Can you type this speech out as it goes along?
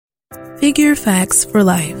Figure facts for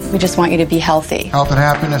life. We just want you to be healthy. Health and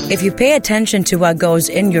happiness. If you pay attention to what goes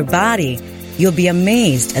in your body, you'll be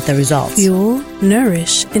amazed at the results. Fuel,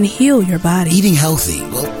 nourish, and heal your body. Eating healthy,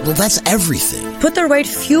 well, that's everything. Put the right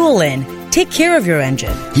fuel in. Take care of your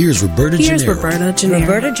engine. Here's Roberta Gennaro.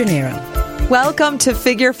 Roberta Gennaro. Welcome to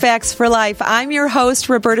Figure Facts for Life. I'm your host,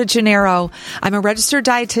 Roberta Gennaro. I'm a registered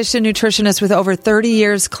dietitian nutritionist with over 30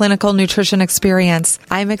 years clinical nutrition experience.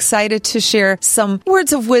 I'm excited to share some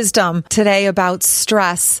words of wisdom today about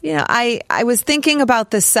stress. You know, I was thinking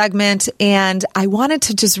about this segment and I wanted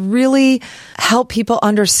to just really help people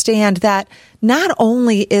understand that not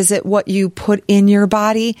only is it what you put in your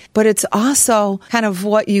body, but it's also kind of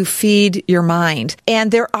what you feed your mind.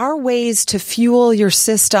 And there are ways to fuel your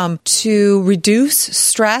system to reduce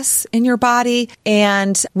stress in your body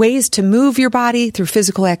and ways to move your body through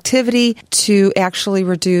physical activity to actually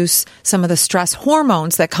reduce some of the stress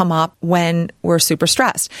hormones that come up when we're super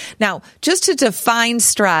stressed. Now, just to define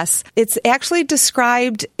stress, it's actually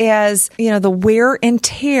described as, the wear and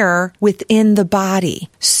tear within the body.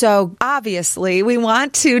 So obviously, we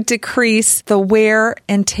want to decrease the wear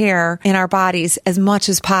and tear in our bodies as much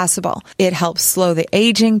as possible. It helps slow the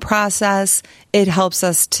aging process. It helps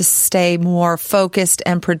us to stay more focused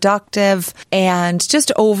and productive, and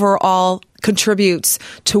just overall contributes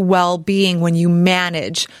to well-being when you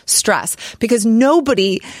manage stress. Because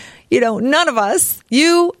nobody, none of us,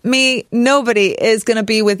 you, me, nobody is going to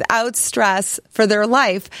be without stress for their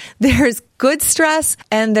life. There's good stress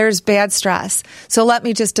and there's bad stress. So let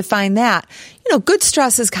me just define that. Good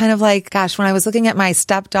stress is kind of like, when I was looking at my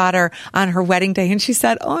stepdaughter on her wedding day and she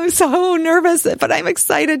said, "Oh, I'm so nervous, but I'm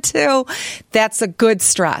excited too." That's a good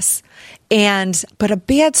stress. But a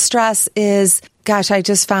bad stress is, I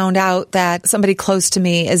just found out that somebody close to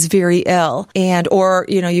me is very ill, or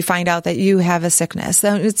you find out that you have a sickness.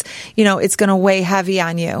 Then it's going to weigh heavy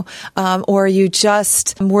on you, or you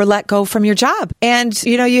just were let go from your job, and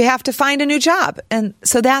you have to find a new job, and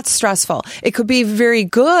so that's stressful. It could be very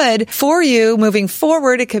good for you moving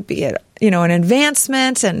forward. It could be an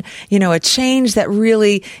advancement and, a change that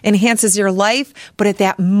really enhances your life. But at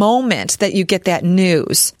that moment that you get that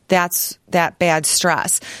news, that's that bad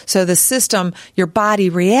stress. So the system, your body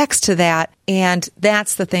reacts to that. And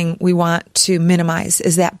that's the thing we want to minimize,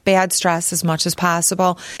 is that bad stress as much as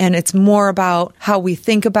possible. And it's more about how we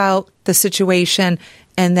think about the situation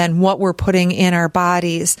and then what we're putting in our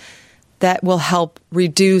bodies that will help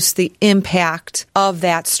reduce the impact of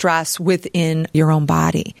that stress within your own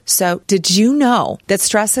body. So did you know that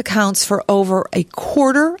stress accounts for over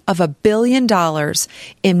 $250 million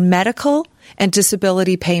in medical and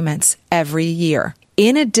disability payments every year?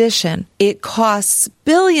 In addition, it costs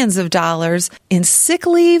billions of dollars in sick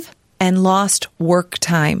leave and lost work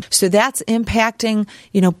time. So that's impacting,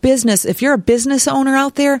 business. If you're a business owner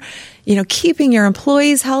out there, keeping your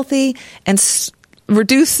employees healthy and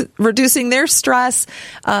reducing their stress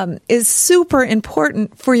is super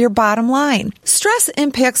important for your bottom line. Stress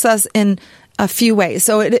impacts us in a few ways.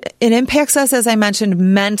 So it impacts us, as I mentioned,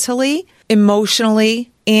 mentally, emotionally,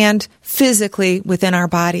 and physically within our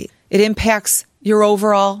body. It impacts your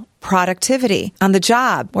overall productivity on the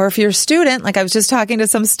job, or if you're a student, like I was just talking to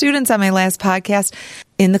some students on my last podcast,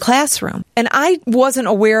 in the classroom. And I wasn't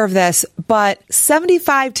aware of this, but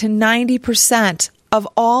 75 to 90% of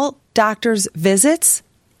all doctors' visits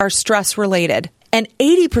are stress related, and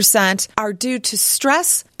 80% are due to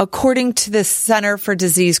stress, according to the Center for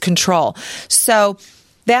Disease Control. So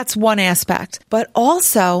that's one aspect, but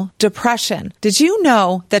also depression. Did you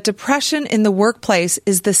know that depression in the workplace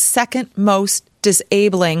is the second most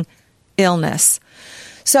disabling illness?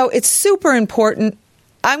 So it's super important.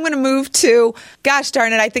 I'm going to move to, gosh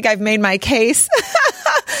darn it, I think I've made my case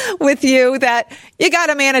with you that you got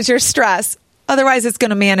to manage your stress. Otherwise, it's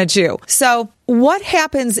going to manage you. So what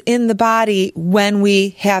happens in the body when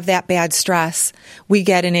we have that bad stress? We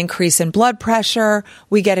get an increase in blood pressure.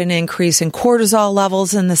 We get an increase in cortisol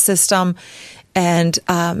levels in the system. And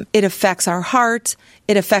it affects our heart.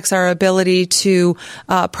 It affects our ability to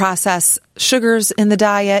process sugars in the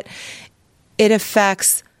diet. It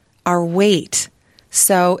affects our weight.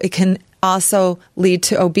 So it can also lead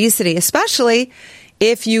to obesity, especially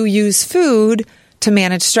if you use food to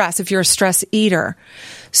manage stress, if you're a stress eater.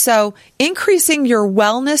 So increasing your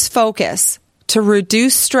wellness focus to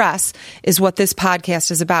reduce stress is what this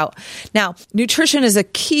podcast is about. Now, nutrition is a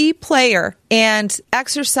key player, and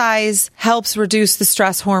exercise helps reduce the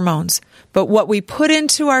stress hormones. But what we put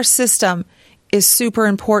into our system is super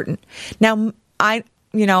important. Now, I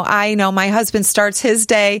know my husband starts his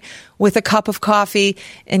day with a cup of coffee,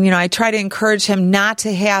 and, I try to encourage him not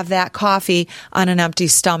to have that coffee on an empty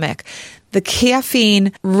stomach. the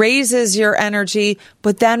caffeine raises your energy,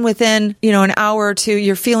 but then within, an hour or two,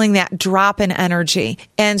 you're feeling that drop in energy.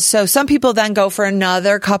 And so some people then go for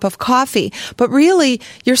another cup of coffee. But really,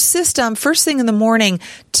 your system, first thing in the morning,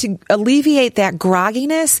 to alleviate that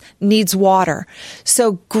grogginess, needs water.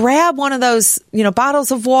 So grab one of those,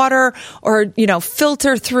 bottles of water, or,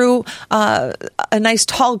 filter through a nice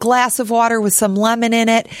tall glass of water with some lemon in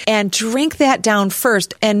it, and drink that down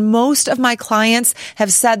first. And most of my clients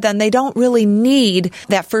have said then they don't really need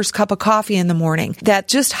that first cup of coffee in the morning, that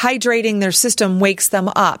just hydrating their system wakes them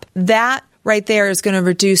up. That right there is going to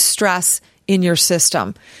reduce stress in your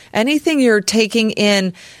system. Anything you're taking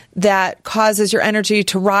in that causes your energy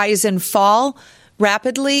to rise and fall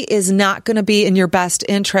rapidly is not going to be in your best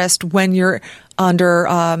interest when you're under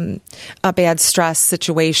a bad stress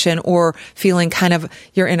situation or feeling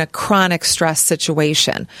you're in a chronic stress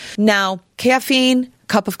situation. Now, caffeine,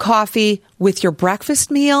 cup of coffee with your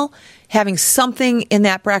breakfast meal, having something in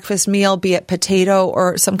that breakfast meal, be it potato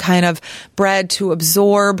or some kind of bread to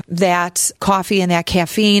absorb that coffee and that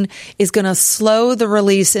caffeine, is going to slow the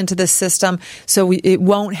release into the system so it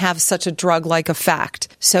won't have such a drug-like effect.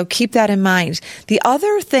 So keep that in mind. The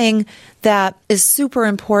other thing that is super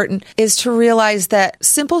important is to realize that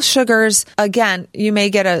simple sugars, again, you may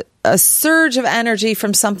get a surge of energy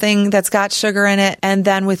from something that's got sugar in it, and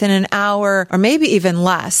then within an hour, or maybe even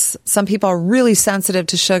less, some people are really sensitive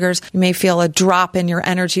to sugars, you may feel a drop in your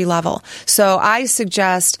energy level. So I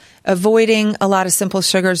suggest avoiding a lot of simple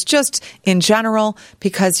sugars just in general,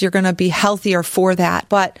 because you're going to be healthier for that.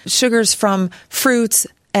 But sugars from fruits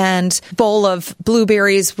and bowl of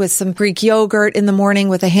blueberries with some Greek yogurt in the morning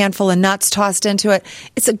with a handful of nuts tossed into it.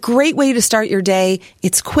 It's a great way to start your day.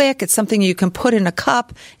 It's quick. It's something you can put in a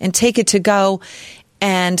cup and take it to go.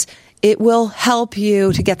 And it will help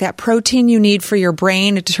you to get that protein you need for your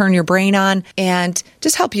brain, to turn your brain on, and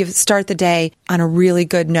just help you start the day on a really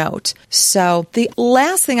good note. So the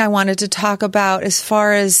last thing I wanted to talk about as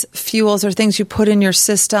far as fuels or things you put in your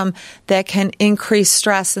system that can increase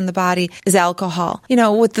stress in the body is alcohol.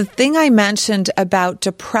 With the thing I mentioned about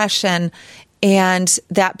depression and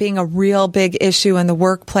that being a real big issue in the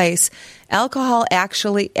workplace, alcohol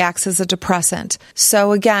actually acts as a depressant.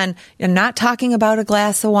 So again, I'm not talking about a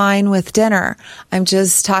glass of wine with dinner. I'm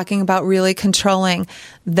just talking about really controlling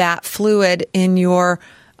that fluid in your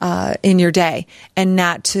day, and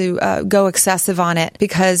not to go excessive on it,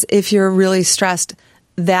 because if you're really stressed,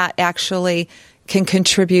 that actually can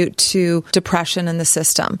contribute to depression in the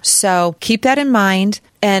system. So keep that in mind.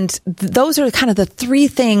 And those are kind of the three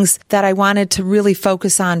things that I wanted to really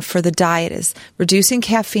focus on for the diet: is reducing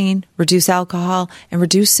caffeine, reduce alcohol, and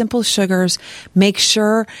reduce simple sugars. Make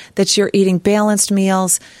sure that you're eating balanced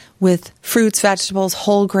meals with fruits, vegetables,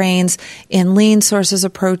 whole grains, and lean sources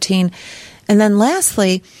of protein. And then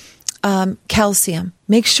lastly, calcium.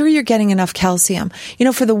 Make sure you're getting enough calcium.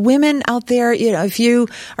 For the women out there, if you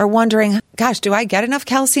are wondering, gosh, do I get enough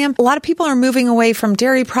calcium? A lot of people are moving away from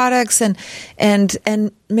dairy products and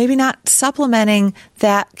maybe not supplementing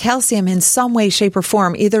that calcium in some way, shape, or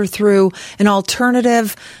form, either through an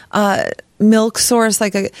alternative milk source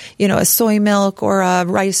like a soy milk or a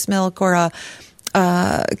rice milk or a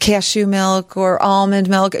cashew milk or almond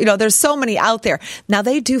milk. There's so many out there. Now,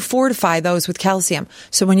 they do fortify those with calcium.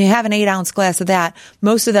 So when you have an 8-ounce glass of that,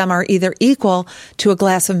 most of them are either equal to a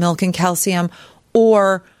glass of milk in calcium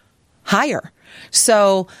or higher.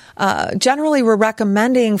 So generally, we're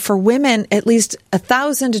recommending for women at least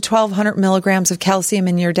 1,000 to 1,200 milligrams of calcium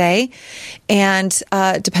in your day. And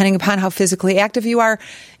depending upon how physically active you are,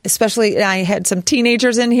 especially, I had some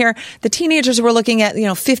teenagers in here. The teenagers were looking at,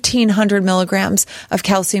 1,500 milligrams of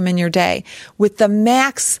calcium in your day, with the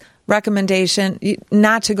max recommendation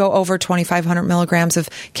not to go over 2,500 milligrams of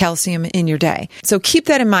calcium in your day. So keep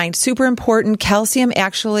that in mind. Super important. Calcium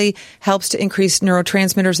actually helps to increase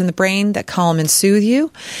neurotransmitters in the brain that calm and soothe you.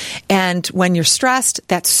 And when you're stressed,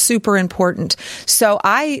 that's super important. So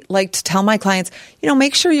I like to tell my clients,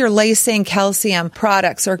 make sure you're lacing calcium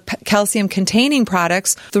products or calcium containing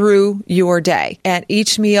products through your day at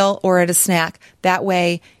each meal or at a snack. That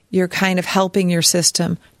way, you're kind of helping your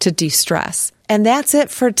system to de-stress. And that's it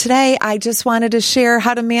for today. I just wanted to share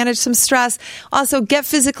how to manage some stress. Also, get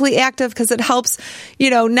physically active, because it helps,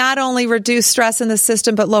 not only reduce stress in the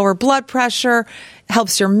system, but lower blood pressure,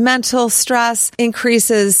 helps your mental stress,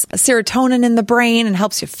 increases serotonin in the brain and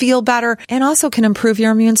helps you feel better, and also can improve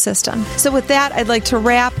your immune system. So with that, I'd like to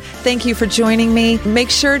wrap. Thank you for joining me. Make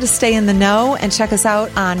sure to stay in the know and check us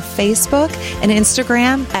out on Facebook and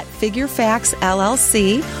Instagram at Figure Facts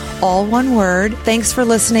LLC, all one word. Thanks for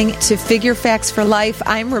listening to Figure Facts for Life.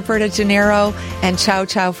 I'm Roberta Gennaro, and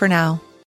ciao for now.